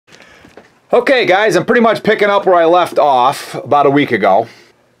Okay guys, I'm pretty much picking up where I left off about a week ago.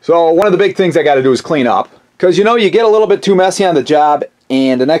 So one of the big things I got to do is clean up. Because you know, you get a little bit too messy on the job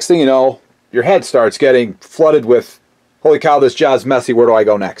and the next thing you know, your head starts getting flooded with, holy cow, this job's messy, where do I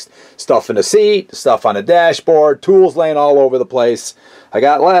go next? Stuff in the seat, stuff on the dashboard, tools laying all over the place. I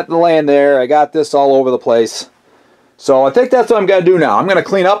got that laying there, I got this all over the place. So I think that's what I'm going to do now. I'm going to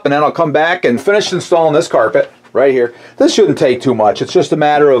clean up and then I'll come back and finish installing this carpet right here. This shouldn't take too much. It's just a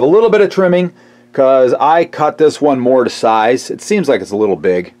matter of a little bit of trimming because I cut this one more to size. It seems like it's a little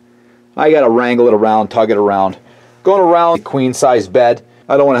big. I got to wrangle it around, tug it around. Going around a queen size bed.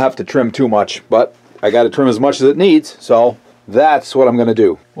 I don't want to have to trim too much, but I got to trim as much as it needs. So that's what I'm going to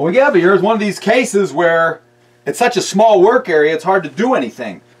do. What we have here is one of these cases where it's such a small work area, it's hard to do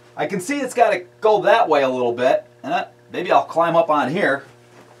anything. I can see it's got to go that way a little bit. Maybe I'll climb up on here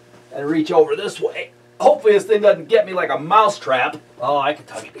and reach over this way. Hopefully this thing doesn't get me like a mouse trap. Oh, I can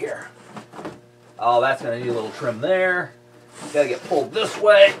tug it here. Oh, that's going to need a little trim there. Got to get pulled this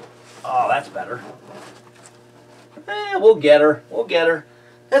way. Oh, that's better. We'll get her. We'll get her.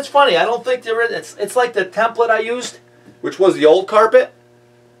 That's funny. I don't think there is. It's like the template I used, which was the old carpet.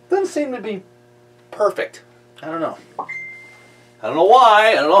 Doesn't seem to be perfect. I don't know. I don't know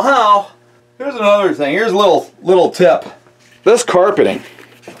why. I don't know how. Here's another thing. Here's a little tip. This carpeting,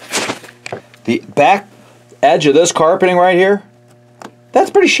 the back edge of this carpeting right here,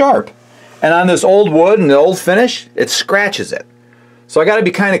 that's pretty sharp. And on this old wood and the old finish, it scratches it. So I got to be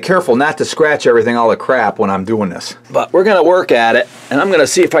kind of careful not to scratch everything all the crap when I'm doing this. But we're going to work at it, and I'm going to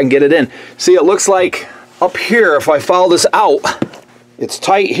see if I can get it in. See, it looks like up here, if I follow this out, it's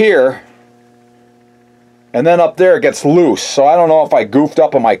tight here. And then up there it gets loose. So I don't know if I goofed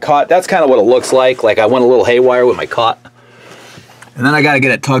up on my cut. That's kind of what it looks like I went a little haywire with my cut. And then I got to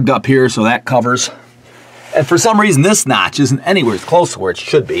get it tugged up here so that covers. And for some reason this notch isn't anywhere close to where it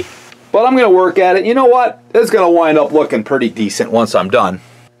should be. But I'm going to work at it. You know what? It's going to wind up looking pretty decent once I'm done.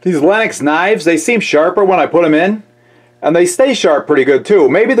 These Lenox knives, they seem sharper when I put them in. And they stay sharp pretty good too.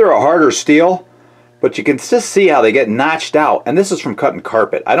 Maybe they're a harder steel. But you can just see how they get notched out. And this is from cutting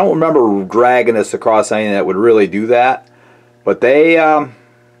carpet. I don't remember dragging this across anything that would really do that. But they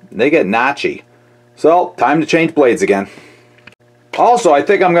get notchy. So, time to change blades again. Also, I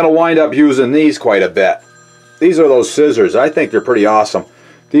think I'm going to wind up using these quite a bit. These are those scissors. I think they're pretty awesome.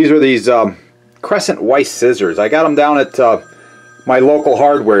 These are these Cresent Weiss scissors. I got them down at my local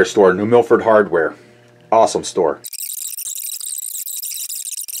hardware store, New Milford Hardware. Awesome store.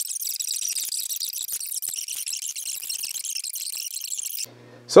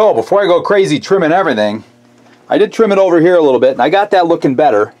 So before I go crazy trimming everything, I did trim it over here a little bit, and I got that looking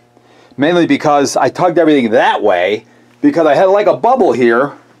better, mainly because I tugged everything that way, because I had like a bubble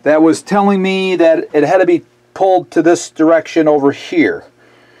here that was telling me that it had to be pulled to this direction over here.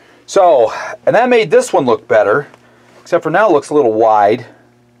 So, and that made this one look better, except for now it looks a little wide.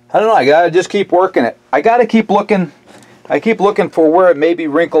 I don't know, I gotta just keep working it. I gotta keep looking, I keep looking for where it may be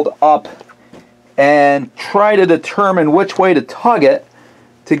wrinkled up and try to determine which way to tug it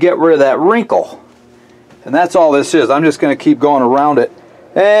to get rid of that wrinkle. And that's all this is. I'm just going to keep going around it.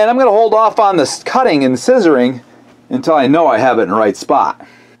 And I'm going to hold off on this cutting and scissoring until I know I have it in the right spot.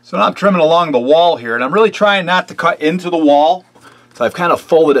 So now I'm trimming along the wall here, and I'm really trying not to cut into the wall. So I've kind of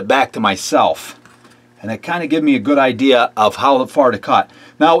folded it back to myself. And it kind of gives me a good idea of how far to cut.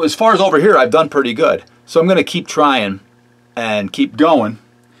 Now as far as over here, I've done pretty good. So I'm going to keep trying and keep going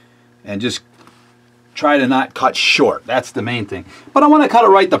and just try to not cut short. That's the main thing. But I want to cut it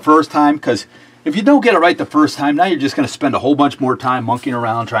right the first time, because if you don't get it right the first time, now you're just going to spend a whole bunch more time monkeying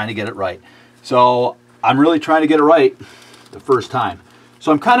around trying to get it right. So I'm really trying to get it right the first time.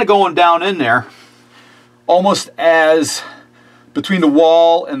 So I'm kind of going down in there almost as between the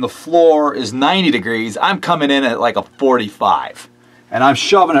wall and the floor is 90 degrees. I'm coming in at like a 45. And I'm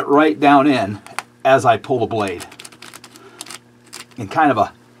shoving it right down in as I pull the blade. In kind of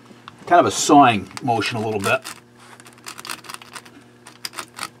a sawing motion a little bit.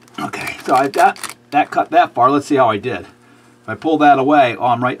 Okay, so I've got that cut that far. Let's see how I did. If I pull that away, oh,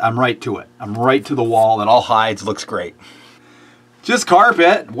 I'm right to it. I'm right to the wall. It all hides. Looks great. Just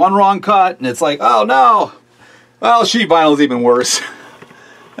carpet, one wrong cut, and it's like, oh no. Well, sheet vinyl is even worse.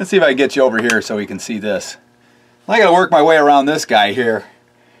 Let's see if I can get you over here so we can see this. I gotta work my way around this guy here.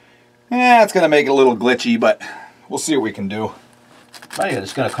 Yeah, it's gonna make it a little glitchy, but we'll see what we can do. I'm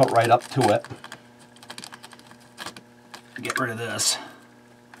just going to cut right up to it. Get rid of this.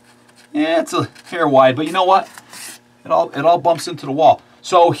 Yeah, it's a hair wide, but you know what? It all bumps into the wall.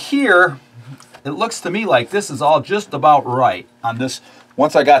 So here, it looks to me like this is all just about right on this.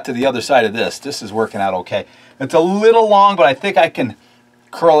 Once I got to the other side of this, this is working out okay. It's a little long, but I think I can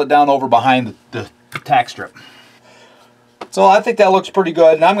curl it down over behind the tack strip. So I think that looks pretty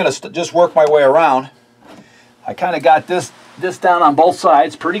good, and I'm going to just work my way around. I kind of got this down on both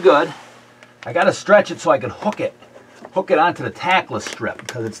sides pretty good. I got to stretch it so I can hook it onto the tackless strip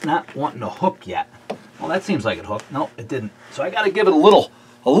because it's not wanting to hook yet. Well, that seems like it hooked. No, it didn't. So I got to give it a little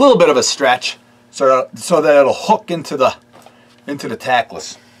bit of a stretch so that it'll hook into the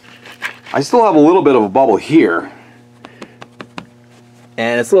tackless. I still have a little bit of a bubble here,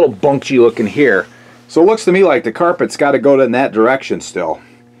 and it's a little bunchy looking here. So it looks to me like the carpet's got to go in that direction still,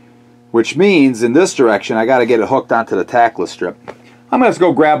 which means in this direction I got to get it hooked onto the tackless strip. I'm going to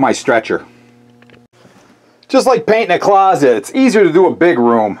go grab my stretcher. Just like painting a closet, it's easier to do a big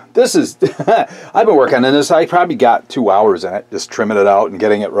room. This is, I've been working on this. I probably got 2 hours in it, just trimming it out and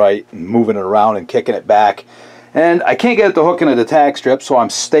getting it right and moving it around and kicking it back. And I can't get it to hook into the tack strip, so I'm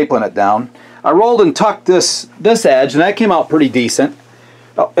stapling it down. I rolled and tucked this edge, and that came out pretty decent.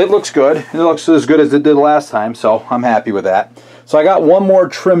 Oh, it looks good. It looks as good as it did last time, so I'm happy with that. So I got one more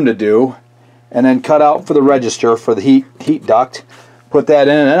trim to do, and then cut out for the register for the heat duct. Put that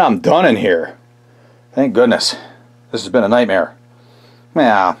in, and then I'm done in here. Thank goodness. This has been a nightmare.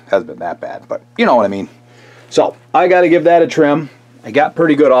 Yeah, it hasn't been that bad, but you know what I mean. So I got to give that a trim. I got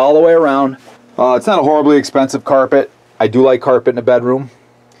pretty good all the way around. It's not a horribly expensive carpet. I do like carpet in a bedroom.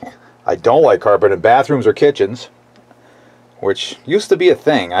 I don't like carpet in bathrooms or kitchens, which used to be a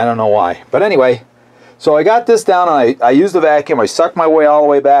thing. I don't know why. But anyway, so I got this down, and I used the vacuum. I sucked my way all the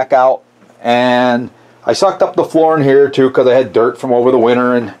way back out, and I sucked up the floor in here too because I had dirt from over the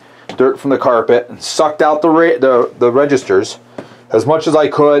winter and dirt from the carpet, and sucked out the registers as much as I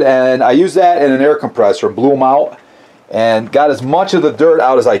could, and I used that in an air compressor, blew them out, and got as much of the dirt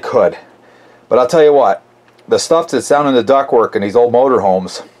out as I could. But I'll tell you what, the stuff that's down in the ductwork in these old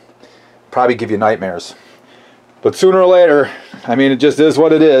motorhomes probably give you nightmares. But sooner or later, I mean, it just is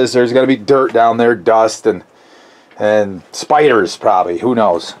what it is. There's going to be dirt down there, dust, and spiders probably, who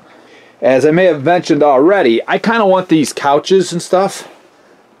knows. As I may have mentioned already, I kind of want these couches and stuff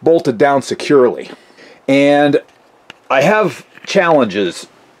bolted down securely. And I have challenges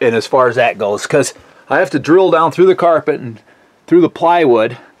in as far as that goes, because I have to drill down through the carpet and through the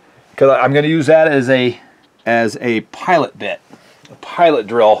plywood, because I'm going to use that as a pilot bit, a pilot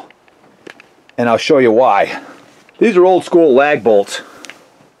drill, and I'll show you why. These are old school lag bolts,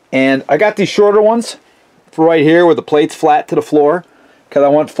 and I got these shorter ones for right here where the plate's flat to the floor, because I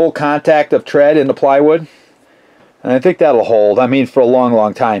want full contact of tread in the plywood, and I think that'll hold, I mean, for a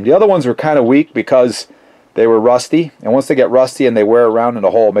long time. The other ones were kind of weak because they were rusty, and once they get rusty and they wear around in a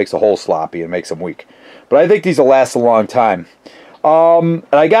hole, it makes the hole sloppy and makes them weak. But I think these will last a long time. And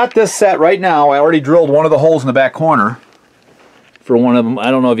I got this set right now. I already drilled one of the holes in the back corner for one of them. I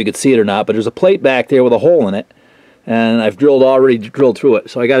don't know if you could see it or not, but there's a plate back there with a hole in it, and I've already drilled through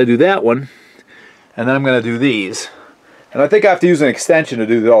it. So I got to do that one, and then I'm going to do these. And I think I have to use an extension to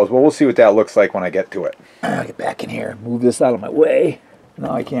do those, but we'll see what that looks like when I get to it. I'll get back in here, move this out of my way.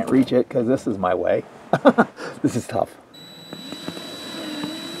 No, I can't reach it because this is my way. This is tough.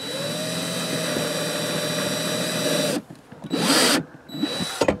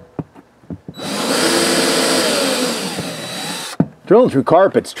 Drilling through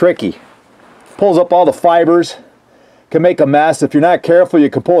carpet's tricky. Pulls up all the fibers, can make a mess. If you're not careful, you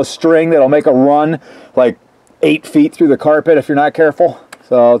can pull a string that'll make a run like 8 feet through the carpet if you're not careful.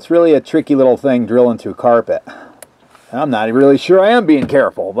 So it's really a tricky little thing drilling through carpet. I'm not really sure I am being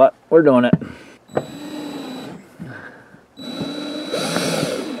careful, but we're doing it.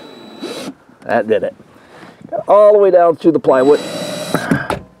 That did it. Got all the way down through the plywood.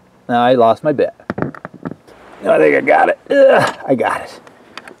 Now I lost my bit. I think I got it. Ugh, I got it.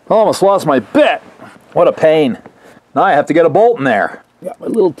 I almost lost my bit. What a pain. Now I have to get a bolt in there. Got my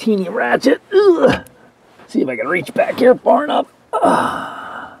little teeny ratchet. Ugh. See if I can reach back here far enough.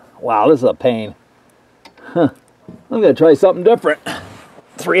 Wow, this is a pain. Huh. I'm going to try something different.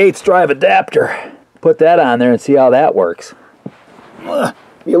 3/8 drive adapter. Put that on there and see how that works.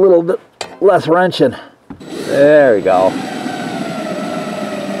 Be a little bit less wrenching. There we go.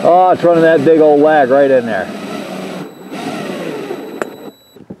 Oh, it's running that big old lag right in there.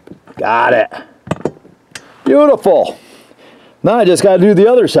 Got it. Beautiful. Now I just got to do the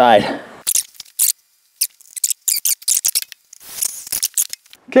other side.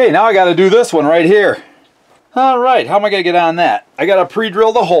 Okay, now I got to do this one right here. All right, how am I going to get on that? I got to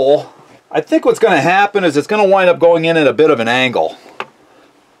pre-drill the hole. I think what's going to happen is it's going to wind up going in at a bit of an angle.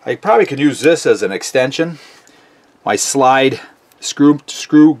 I probably could use this as an extension. My slide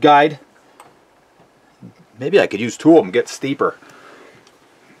screw guide. Maybe I could use two of them, get steeper.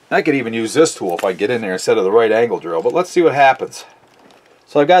 I could even use this tool if I get in there instead of the right angle drill, but let's see what happens.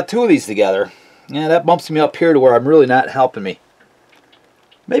 So I've got two of these together. Yeah, that bumps me up here to where I'm really not helping me.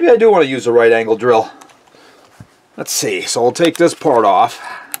 Maybe I do want to use a right angle drill. Let's see. So we'll take this part off.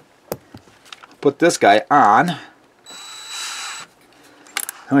 Put this guy on.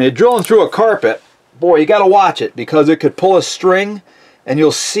 When you're drilling through a carpet, boy, you got to watch it because it could pull a string and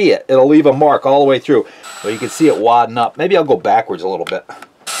you'll see it. It'll leave a mark all the way through. But you can see it wadding up. Maybe I'll go backwards a little bit.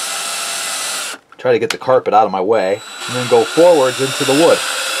 Try to get the carpet out of my way and then go forwards into the wood.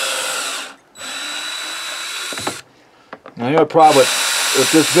 Now, the only problem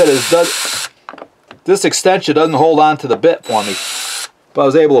with this bit is this extension doesn't hold on to the bit for me. But I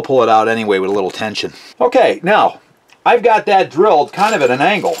was able to pull it out anyway with a little tension. Okay, now I've got that drilled kind of at an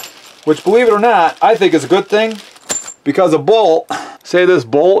angle, which, believe it or not, I think is a good thing because a bolt, say this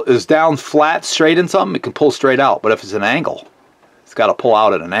bolt is down flat straight in something, it can pull straight out. But if it's an angle, it's got to pull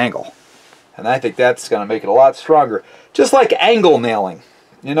out at an angle. And I think that's going to make it a lot stronger. Just like angle nailing.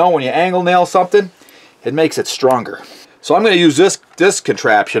 You know, when you angle nail something, it makes it stronger. So I'm going to use this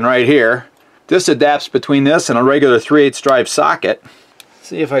contraption right here. This adapts between this and a regular 3/8 drive socket.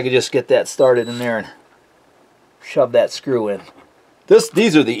 See if I could just get that started in there and shove that screw in.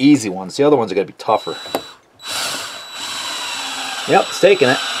 These are the easy ones. The other ones are going to be tougher. Yep, it's taking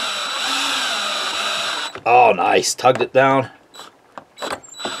it. Oh, nice. Tugged it down.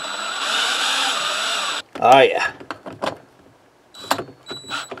 Oh, yeah.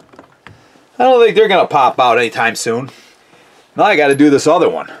 I don't think they're going to pop out anytime soon. Now I got to do this other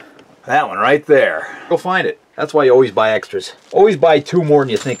one. That one right there. Go find it. That's why you always buy extras. Always buy two more than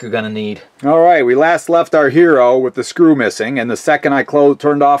you think you're going to need. All right, we last left our hero with the screw missing, and the second I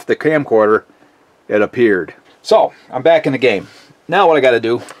turned off the camcorder, it appeared. So, I'm back in the game. Now what I got to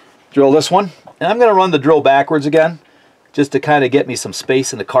do, drill this one. And I'm going to run the drill backwards again, just to kind of get me some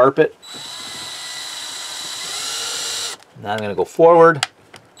space in the carpet. Now I'm going to go forward.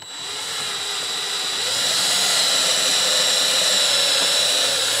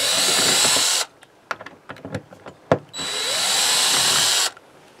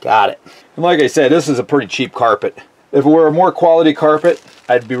 Got it. And like I said, this is a pretty cheap carpet. If it were a more quality carpet,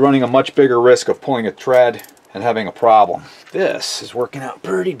 I'd be running a much bigger risk of pulling a thread and having a problem. This is working out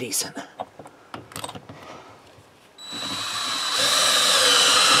pretty decent.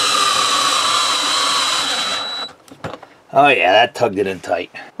 Oh yeah, that tugged it in tight.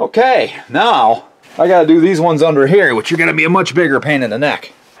 Okay, now I gotta do these ones under here, which are gonna be a much bigger pain in the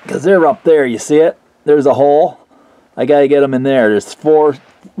neck. Because they're up there, you see it? There's a hole. I gotta get them in there. There's 4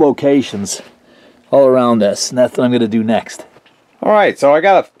 locations all around this, and that's what I'm gonna do next. All right, so I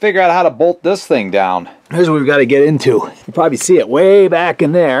gotta figure out how to bolt this thing down. Here's what we've got to get into. You probably see it way back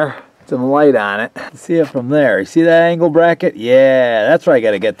in there. Some light on it. You see it from there. You see that angle bracket? Yeah, that's where I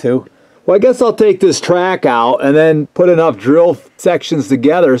gotta get to. Well, I guess I'll take this track out and then put enough drill sections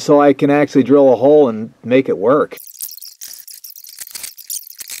together so I can actually drill a hole and make it work.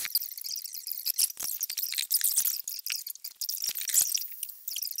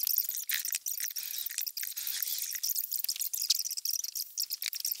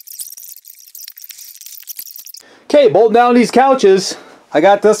 Okay, bolting down these couches. I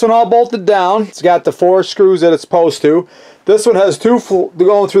got this one all bolted down. It's got the 4 screws that it's supposed to. This one has 2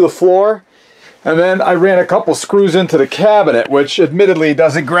 going through the floor. And then I ran a couple screws into the cabinet, which admittedly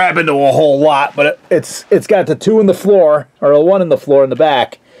doesn't grab into a whole lot, but it's got the 2 in the floor, or the 1 in the floor in the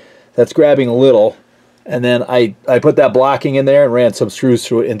back that's grabbing a little. And then I put that blocking in there and ran some screws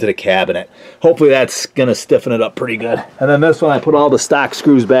through it into the cabinet. Hopefully that's going to stiffen it up pretty good. And then this one I put all the stock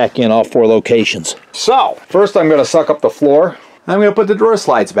screws back in, all 4 locations. So, first I'm going to suck up the floor. I'm going to put the drawer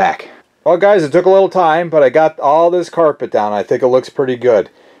slides back. Well guys, it took a little time, but I got all this carpet down. I think it looks pretty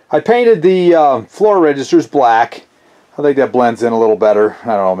good. I painted the floor registers black. I think that blends in a little better.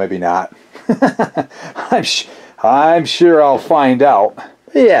 I don't know, maybe not. I'm sure I'll find out.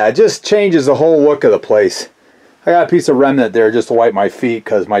 Yeah, it just changes the whole look of the place. I got a piece of remnant there just to wipe my feet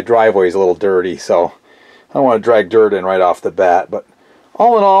because my driveway is a little dirty, so I don't want to drag dirt in right off the bat. But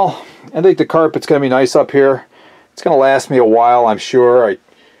all in all, I think the carpet's going to be nice up here. It's going to last me a while, I'm sure. I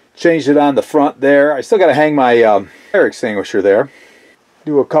changed it on the front there. I still got to hang my fire extinguisher there.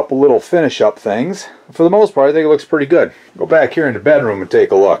 Do a couple little finish up things. For the most part, I think it looks pretty good. Go back here in the bedroom and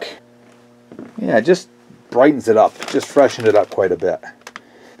take a look. Yeah, it just brightens it up. Just freshened it up quite a bit.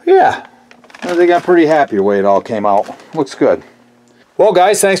 Yeah, I think I'm pretty happy the way it all came out. Looks good. Well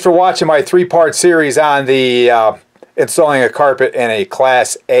guys, thanks for watching my 3-part series on the installing a carpet in a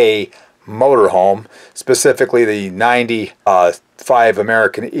Class A motorhome, specifically the 95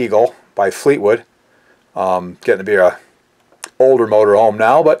 American Eagle by Fleetwood. Getting to be a older motorhome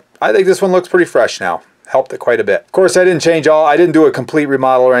now, but I think this one looks pretty fresh now. helped it quite a bit. Of course, I didn't do a complete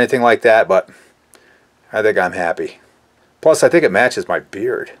remodel or anything like that, but I think I'm happy. Plus, I think it matches my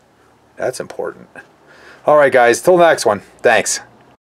beard. That's important. All right, guys, till the next one. Thanks.